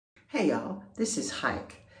Hey y'all, this is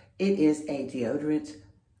Hike. It is a deodorant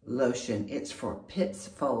lotion. It's for pits,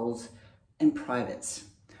 folds, and privates.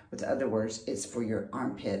 With other words, it's for your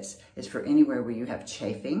armpits. It's for anywhere where you have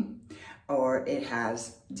chafing, or it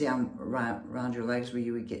has down around your legs where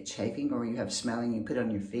you would get chafing, or you have smelling, you put it on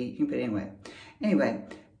your feet, you can put it anywhere. Anyway,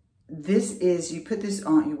 this is, you put this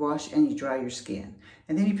on, you wash and you dry your skin.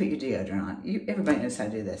 And then you put your deodorant on. Everybody knows how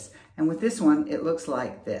to do this. And with this one, it looks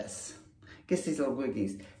like this. Gets these little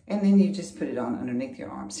wiggies. And then you just put it on underneath your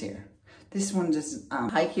arms here. This one just,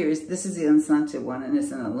 Hike here this is the unscented one, and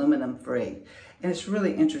it's an aluminum free. And it's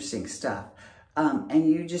really interesting stuff.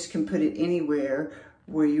 And you just can put it anywhere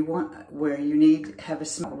where you want, where you need to have a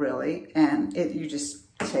smell really. And you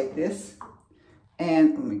just take this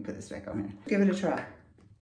and, let me put this back on here. Give it a try.